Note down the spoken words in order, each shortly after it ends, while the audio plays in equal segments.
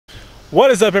What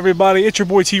is up, everybody? It's your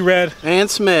boy T-Red and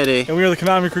Smitty, and we are the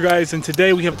KonamiCrew guys. And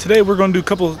today we're going to do a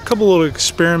couple little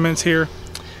experiments here.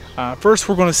 First,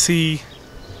 we're going to see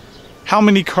how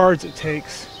many cards it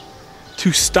takes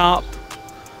to stop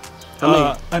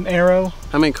an arrow.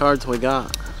 How many cards we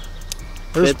got?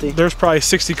 There's probably a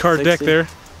 60 card deck there.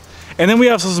 And then we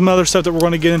have some other stuff that we're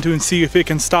going to get into and see if it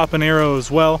can stop an arrow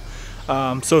as well.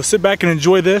 So sit back and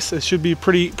enjoy this. It should be a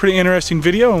pretty interesting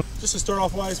video. Just to start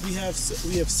off wise, we have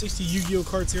 60 Yu-Gi-Oh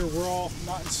cards here. We're all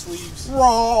not in sleeves.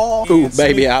 Raw. Ooh,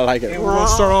 baby, I like it. And we're going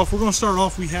to start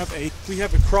off. We have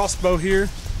a crossbow here,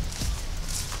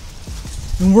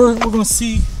 and we're going to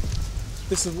see.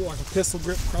 This is like a pistol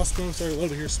grip crossbow. Sorry,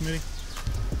 load it here, Smitty.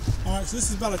 All right, so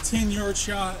this is about a 10-yard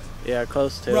shot. Yeah,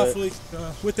 close to roughly.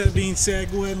 it. With that being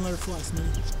said, go ahead and let her fly,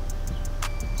 Smitty.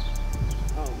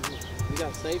 Oh, you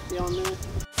got safety on there?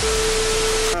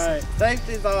 Alright,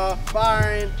 safety's off,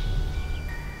 firing.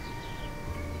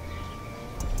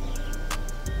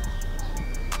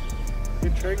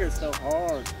 Your trigger's so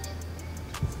hard.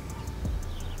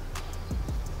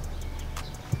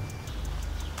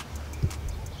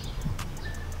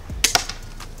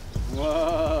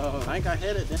 Whoa, I think I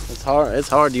hit it. It's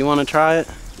hard. Do you want to try it?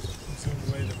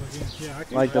 Yeah, I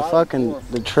can. Like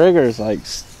the trigger's like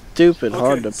stupid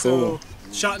hard to pull. So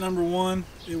shot number one,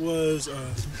 it was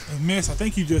a miss. I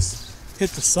think you just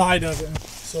hit the side of it.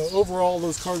 So overall,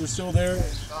 those cards are still there.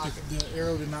 The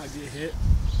arrow did not get hit.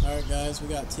 All right, guys, we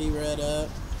got T-Red up.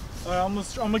 I'm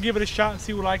gonna give it a shot and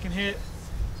see what I can hit.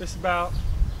 Just about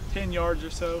 10 yards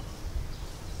or so,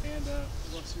 and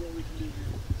we'll see what we can do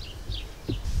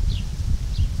here.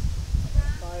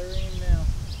 Firing now.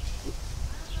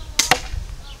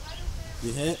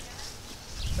 You hit?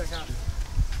 Check out.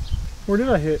 Where did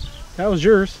I hit? That was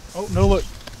yours. Oh, no, look.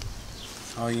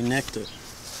 Oh, you nicked it.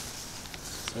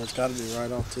 So it's got to be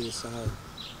right off to the side.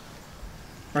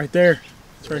 Right there.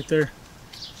 It's right there.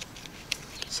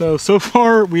 So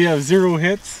far we have 0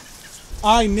 hits.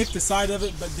 I nicked the side of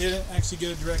it, but didn't actually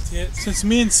get a direct hit. Since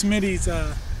me and Smitty's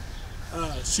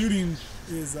shooting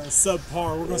is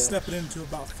subpar, we're going to step it into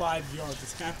about 5 yards.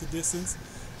 It's half the distance.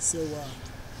 So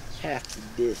half the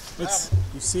distance.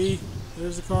 You see,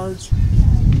 there's the cards.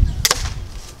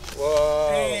 Whoa.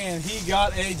 And he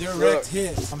got a direct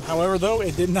hit. However, though,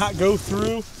 it did not go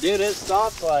through. Dude, it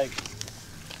stopped like...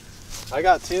 I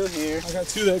got 2 here. I got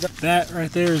 2 there. That right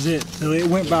there is it. So it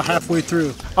went about halfway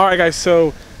through. All right, guys,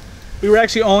 so we were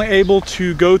actually only able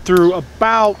to go through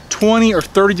about 20 or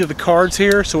 30 of the cards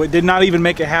here, so it did not even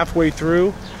make it halfway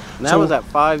through. And that was at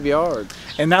 5 yards.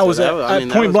 And that was at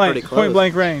point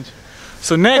blank range.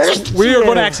 So next, we are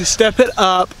going to actually step it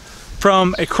up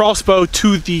from a crossbow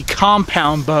to the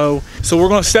compound bow. So we're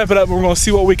going to step it up and we're going to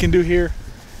see what we can do here.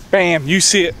 Bam, you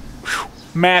see it. Whew.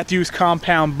 Matthew's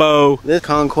compound bow. This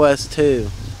Conquest 2.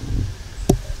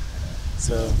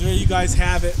 So there you guys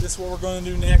have it. This is what we're going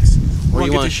to do next. Where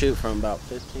you want to shoot from, about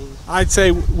 15? I'd say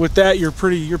with that you're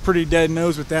pretty dead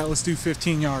nose with that. Let's do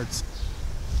 15 yards.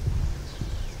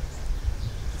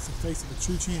 It's the face of a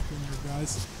true champion there,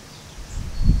 guys.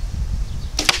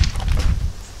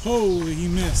 Holy, he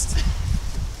missed.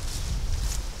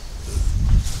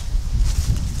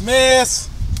 Miss!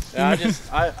 Yeah,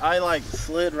 I like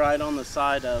slid right on the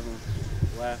side of him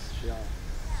last shot.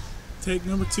 Take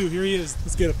number 2, here he is.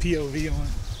 Let's get a POV on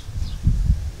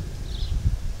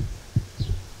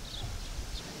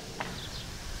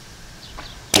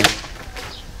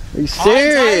it. Are you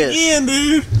serious? Again,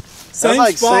 dude. Same That's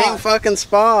like spot. same fucking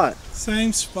spot.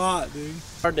 Same spot, dude.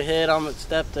 Hard to hit. I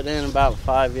stepped it in about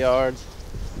 5 yards.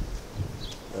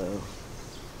 So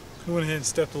I went ahead and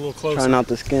stepped a little closer. Try not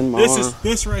to skin my arm.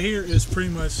 This right here is pretty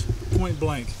much point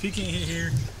blank. If he can't hit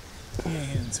here, he ain't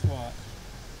hitting squat.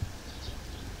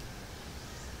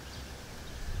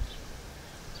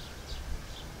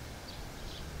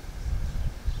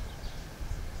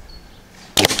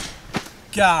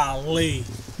 Golly.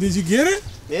 Did you get it?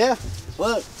 Yeah.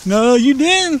 Look. No, you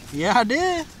didn't. Yeah, I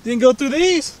did. Didn't go through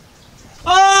these.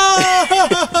 Oh!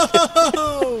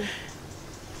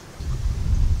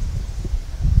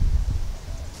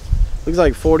 Looks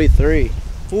like 43.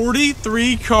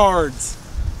 43 cards.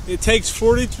 It takes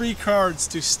 43 cards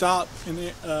to stop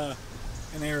an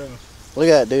arrow. Look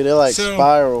at that, dude. It like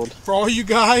spiraled. For all you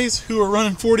guys who are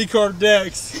running 40 card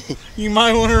decks, you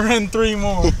might want to run 3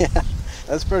 more. Yeah.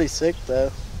 That's pretty sick,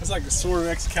 though. That's like the sword of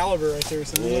Excalibur right there.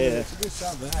 So yeah. It's a good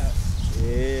shot of that.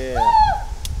 Yeah.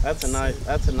 That's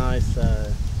a nice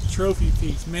trophy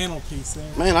piece, mantle piece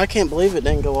there. Man, I can't believe it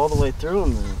didn't go all the way through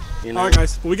them though. You know? All right,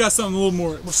 guys, well, we got something a little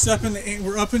more.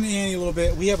 We're up in the ante a little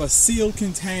bit. We have a sealed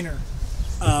container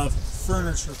of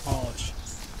furniture polish,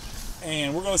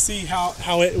 and we're going to see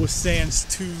how it withstands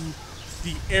 2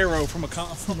 the arrow from a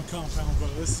compound bow.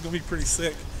 This is gonna be pretty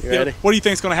sick. You ready? What do you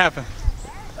think is gonna happen?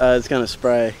 It's gonna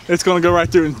spray. It's gonna go right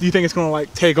through. And do you think it's gonna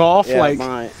like take off? Yeah, like, it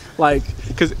might. Like,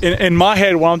 cause in my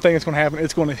head, what I'm thinking is gonna happen,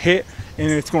 it's gonna hit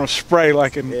and it's gonna spray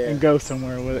like and go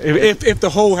somewhere with it. If the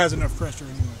hole has enough pressure,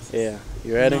 anyways. Yeah.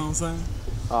 You ready? You know what I'm saying?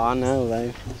 Oh, I know,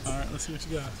 babe. All right, let's see what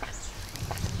you got.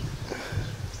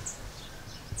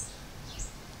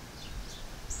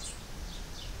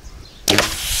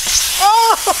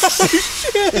 Oh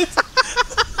shit!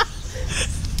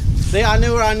 See, I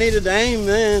knew where I needed to aim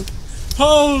then.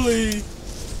 Holy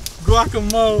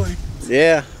guacamole!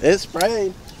 Yeah, it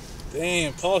sprayed.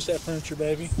 Damn, polish that furniture,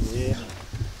 baby. Yeah.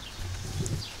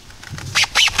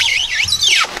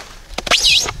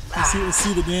 Let's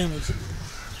see the damage.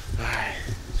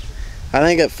 I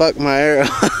think it fucked my arrow.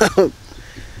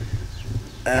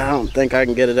 I don't think I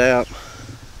can get it out.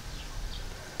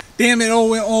 Damn, it all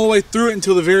went all the way through it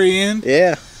until the very end?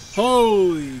 Yeah.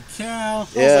 Holy cow.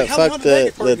 Yeah, it fucked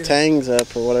the tangs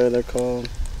up or whatever they're called.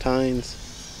 Tines.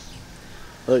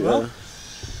 Look, well,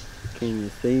 can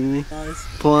you see me? Nice.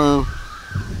 Plum.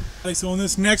 Okay, so on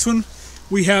this next one,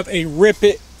 we have a Rip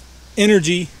It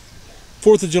Energy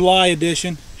 4th of July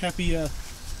edition. Happy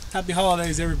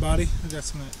holidays, everybody. I got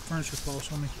some of that furniture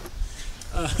polish on me.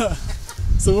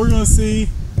 So we're going to see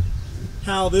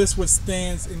how this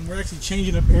withstands, and we're actually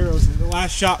changing up arrows. The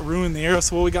last shot ruined the arrow,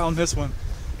 so what we got on this one?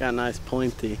 Got a nice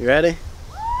pointy. You ready?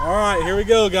 All right, here we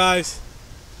go, guys.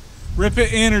 Rip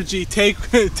It Energy, take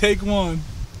one.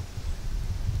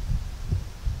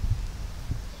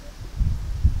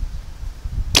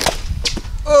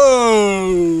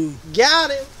 Oh!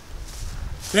 Got it!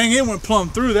 Dang, it went plumb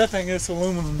through. That thing is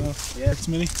aluminum though. Yeah.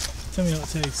 Smitty, tell me how it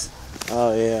tastes.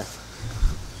 Oh, yeah.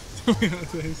 Tell me how it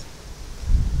tastes.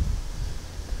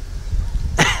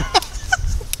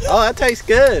 Oh, that tastes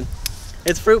good.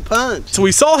 It's fruit punch. So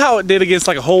we saw how it did against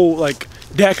like a whole like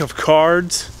deck of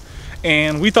cards,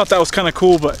 and we thought that was kind of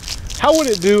cool, but how would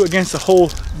it do against a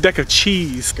whole deck of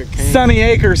cheese? Sunny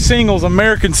Acre singles,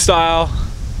 American style,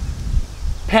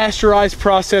 pasteurized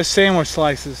processed sandwich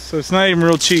slices. So it's not even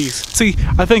real cheese. See,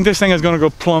 I think this thing is gonna go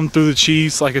plumb through the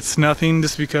cheese like it's nothing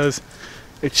just because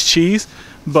it's cheese,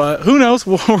 but who knows?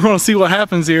 We're gonna see what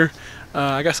happens here.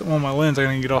 I got something on my lens I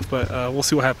gotta get off, but we'll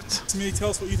see what happens. Smitty, tell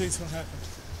us what you think is gonna happen.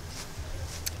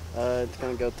 It's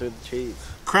gonna go through the cheese.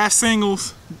 Craft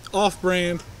singles,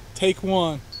 off-brand, take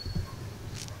one.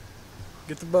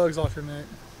 Get the bugs off your neck.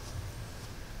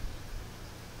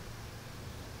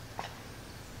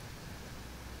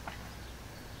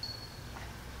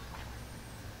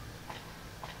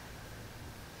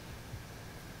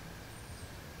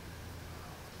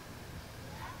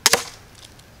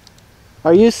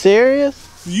 Are you serious?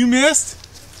 You missed?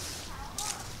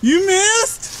 You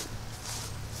missed?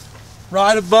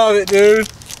 Right above it, dude.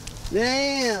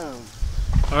 Damn.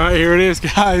 All right, here it is,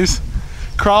 guys.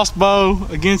 Crossbow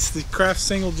against the Craft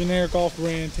Single generic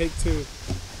off-brand, take two.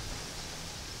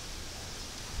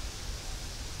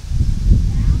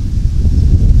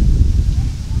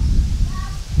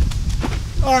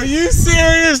 Are you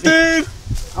serious, dude?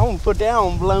 I'm gonna put that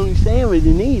on bologna sandwich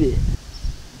and eat it.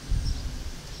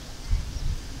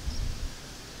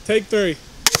 Take three.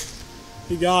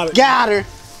 You got it. Got her.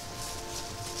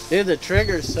 Dude, the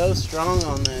trigger's so strong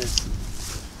on this.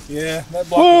 Yeah, that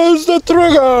block. Where's the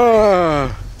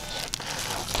trigger?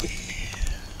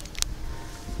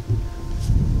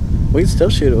 We can still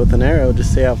shoot it with an arrow,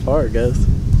 just see how far it goes.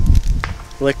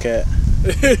 Look at.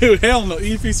 Dude, hell no.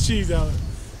 Eat a piece of cheese out of it.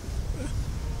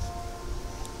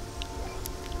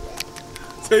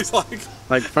 Tastes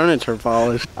like furniture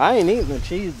polish. I ain't eating the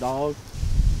cheese, dog.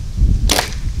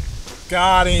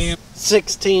 Got him.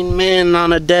 16 men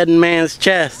on a dead man's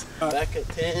chest. Back at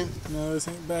 10? No, this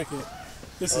ain't back yet.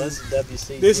 This is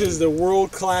WC. This is the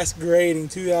world-class grading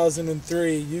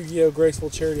 2003 Yu-Gi-Oh! Graceful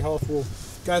Charity Hall Full.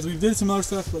 Guys, we did some other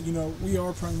stuff, but you know, we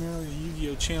are primarily a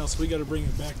Yu-Gi-Oh! Channel, so we got to bring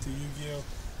it back to Yu-Gi-Oh!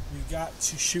 We got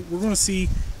to shoot. We're going to see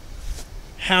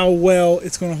how well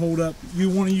it's going to hold up. You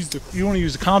want to use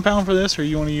the compound for this, or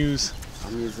you want to use?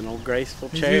 I'm using Old Graceful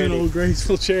Charity. Charity. Using Old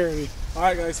Graceful Charity. All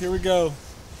right, guys, here we go.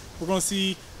 We're going to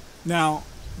see now.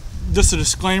 Just a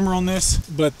disclaimer on this,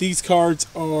 but these cards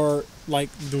are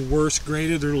like the worst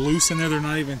graded. They're loose in there. They're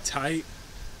not even tightly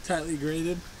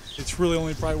graded. It's really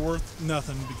only probably worth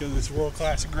nothing because it's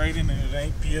world-class grading and it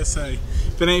ain't PSA.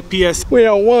 If it ain't PSA, we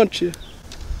don't want you.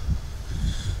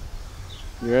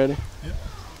 You ready? Yep.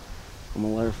 I'm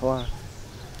gonna let her fly.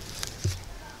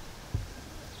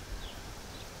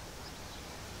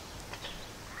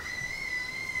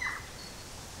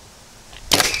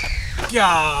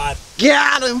 God.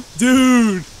 Got him!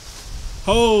 Dude.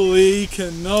 Holy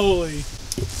cannoli.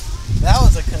 That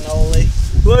was a cannoli.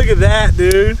 Look at that,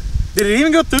 dude. Did it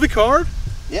even go through the card?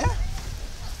 Yeah.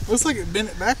 Looks like it bent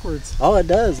it backwards. Oh, it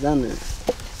does, doesn't it?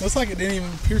 Looks like it didn't even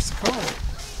pierce the card.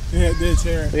 Yeah, it did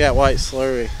tear it. We got white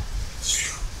slurry.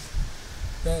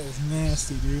 That is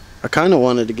nasty, dude. I kind of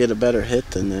wanted to get a better hit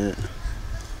than that.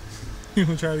 You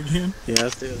want to try it again? Yeah,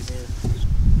 let's do it again.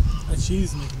 That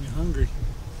cheese is making me hungry.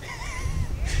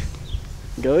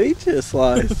 Go eat you a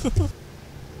slice.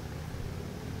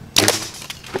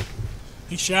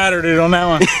 He shattered it on that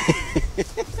one.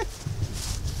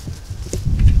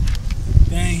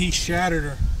 Dang, he shattered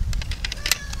her.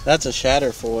 That's a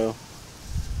shatter foil.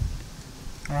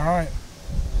 Alright.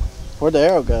 Where'd the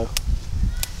arrow go?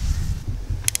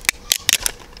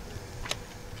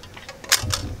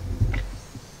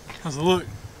 How's it look?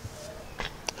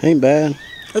 Ain't bad.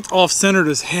 That's off-centered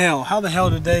as hell. How the hell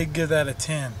did they give that a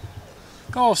 10?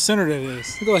 Look how off-centered it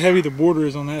is. Look how heavy the border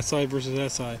is on that side versus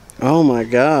that side. Oh my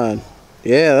god.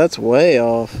 Yeah, that's way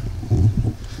off.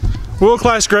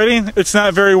 World-class grading, it's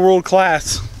not very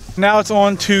world-class. Now it's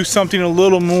on to something a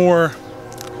little more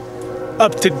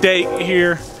up-to-date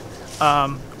here.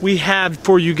 We have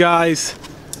for you guys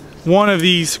one of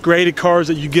these graded cards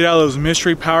that you get out of those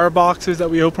mystery power boxes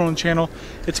that we open on the channel.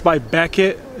 It's by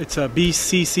Beckett. It's a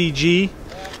BCCG,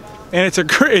 and it's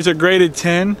a graded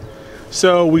 10.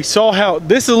 So we saw how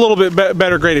this is a little bit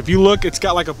better grade. If you look, it's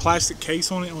got like a plastic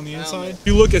case on it on the inside. If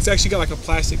you look, it's actually got like a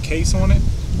plastic case on it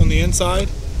on the inside,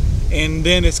 and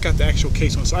then it's got the actual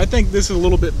case on it. So I think this is a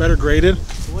little bit better graded.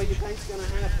 So what do you think's gonna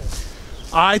happen?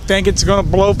 I think it's gonna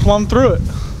blow plumb through it.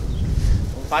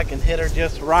 Well, if I can hit her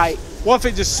just right. What if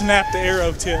it just snapped the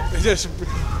arrow tip?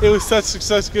 It was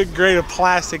such good grade of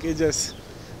plastic, it just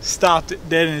stopped it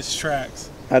dead in its tracks.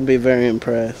 I'd be very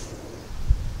impressed.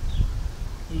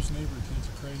 Those neighbor kids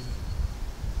are crazy.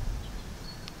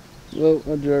 Whoa,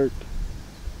 I jerked.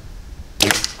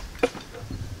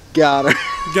 Got her.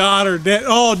 Got her dead.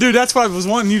 Oh, dude, that's what I was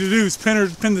wanting you to do is pin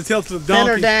the tail to the donkey. Pin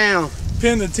her down.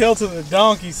 Pin the tail to the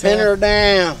donkey, son. Pin her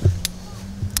down.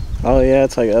 Oh yeah,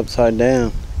 it's like upside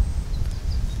down.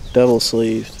 Double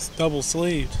sleeved. It's double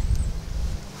sleeved.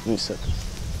 Let me set this.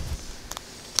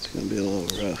 It's gonna be a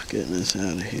little rough getting this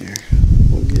out of here.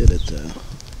 We'll get it though.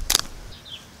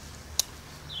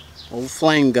 Old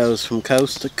flame goes from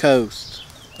coast to coast.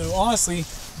 So honestly,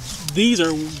 these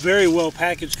are very well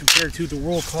packaged compared to the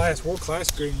world class. World class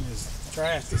grading is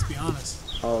trash, let's be honest.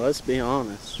 Oh, let's be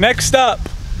honest. Next up,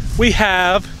 we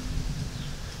have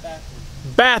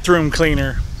bathroom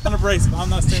cleaner. Unabrasive. I'm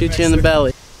not Shoot you in the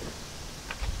belly.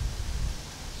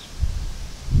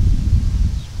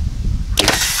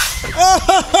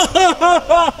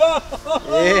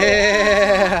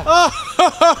 Yeah.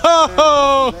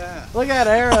 Look at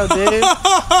Arrow, dude.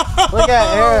 Look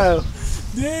at Arrow.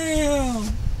 Damn.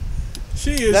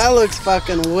 She is. That looks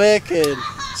fucking wicked.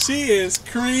 She is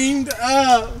creamed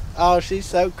up. Oh, she's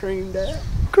so creamed up.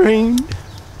 Creamed.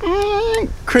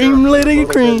 Cream litty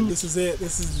cream. This is it.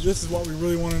 This is what we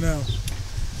really want to know.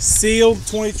 Sealed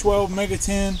 2012 Mega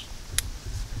 10.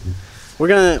 We're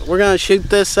gonna shoot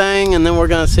this thing and then we're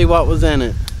gonna see what was in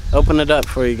it. Open it up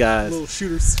for you guys. A little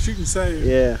shoot and save.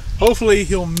 Yeah. Hopefully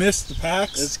he'll miss the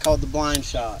packs. It's called the blind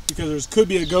shot. Because there could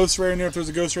be a ghost rare in there. If there's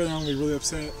a ghost rare, then I'm gonna be really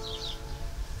upset.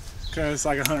 Because it's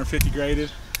like 150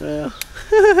 graded. Yeah.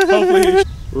 Hopefully.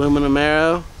 Aluminum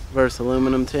arrow versus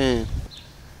aluminum tin.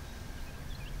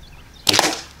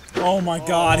 Oh my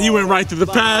God, he went right through the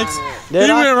packs. He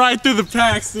went right through the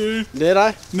packs, dude. Did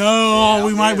I? No,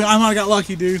 yeah, I might have got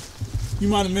lucky, dude. You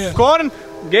might have missed. Gordon,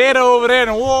 get over there in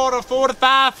the water,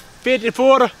 45, 50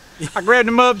 footer. I grabbed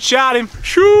him up, shot him,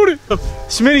 shoot it.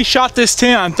 Smitty shot this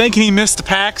 10. I'm thinking he missed the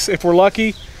packs if we're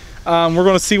lucky. We're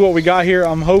gonna see what we got here.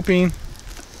 I'm hoping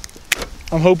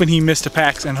he missed the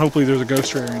packs and hopefully there's a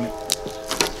ghost rare in it.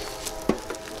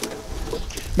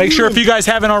 Make sure if you guys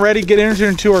haven't already, get entered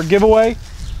into our giveaway.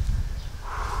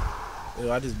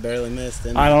 Ooh, I just barely missed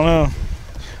it. I don't know.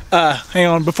 Hang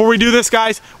on, before we do this,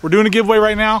 guys, we're doing a giveaway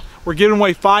right now. We're giving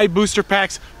away 5 booster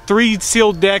packs, 3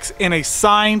 sealed decks, and a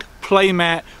signed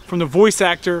playmat from the voice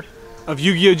actor of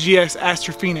Yu-Gi-Oh! GX,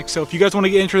 Astro Phoenix. So if you guys want to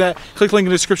get into that, click the link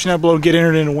in the description down below and get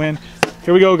entered in to win.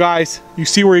 Here we go, guys. You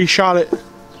see where he shot it.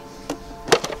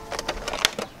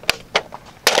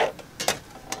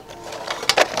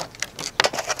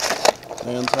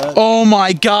 Oh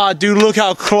my God, dude, look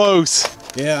how close.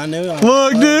 Yeah, I knew.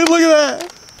 Look, dude, look at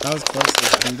that. That was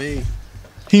close as can be.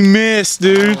 He missed,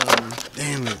 dude.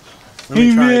 Damn it. Let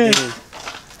me try again.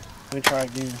 Let me try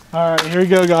again. All right, here we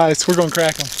go, guys. We're gonna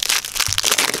crack them.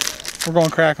 We're gonna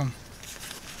crack them.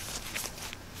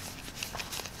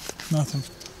 Nothing.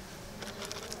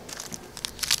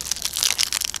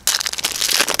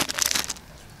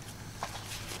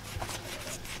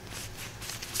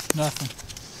 Nothing.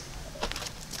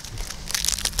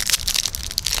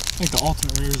 I think the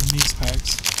ultimate rare is in these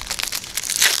packs.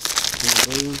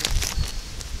 Blue one.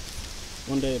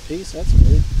 1 day a piece, that's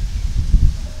good.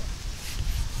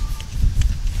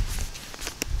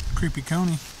 Creepy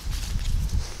Coney.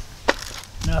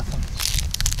 Nothing.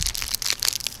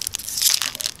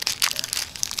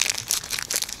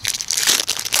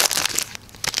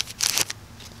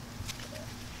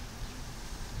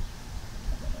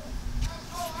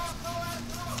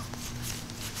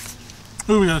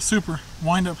 Ooh, we got a super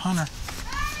wind-up hunter.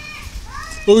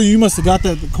 Oh, you must have got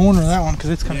that at the corner of that one because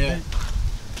it's kind of big.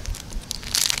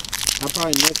 I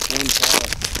probably mixed one part.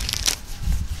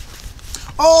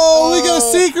 Oh, we got a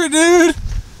secret, dude!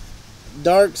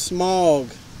 Dark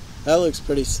smog. That looks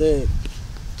pretty sick.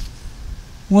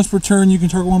 Once per turn, you can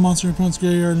target one monster in opponent's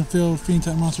graveyard in the field. Fiend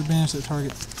type monster banish that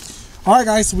target. Alright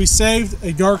guys, so we saved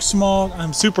a dark smog.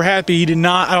 I'm super happy he did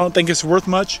not. I don't think it's worth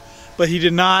much, but he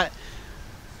did not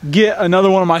get another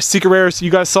one of my secret rares. You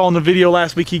guys saw in the video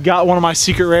last week, he got one of my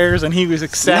secret rares and he was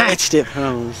ecstatic. Snatched it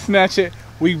home. Snatch it.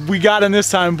 We got him this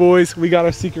time, boys. We got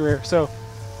our secret rare. So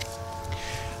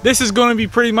this is going to be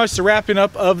pretty much the wrapping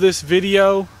up of this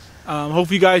video.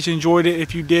 Hope you guys enjoyed it.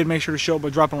 If you did, make sure to show up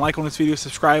by dropping a like on this video,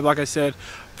 subscribe, like I said,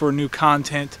 for new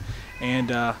content. And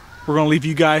we're going to leave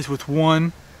you guys with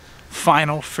one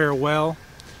final farewell.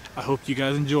 I hope you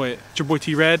guys enjoy it. It's your boy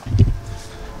T-Red.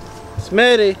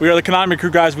 Smitty. We are the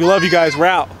KonamiCrew, guys. We love you guys. We're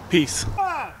out. Peace.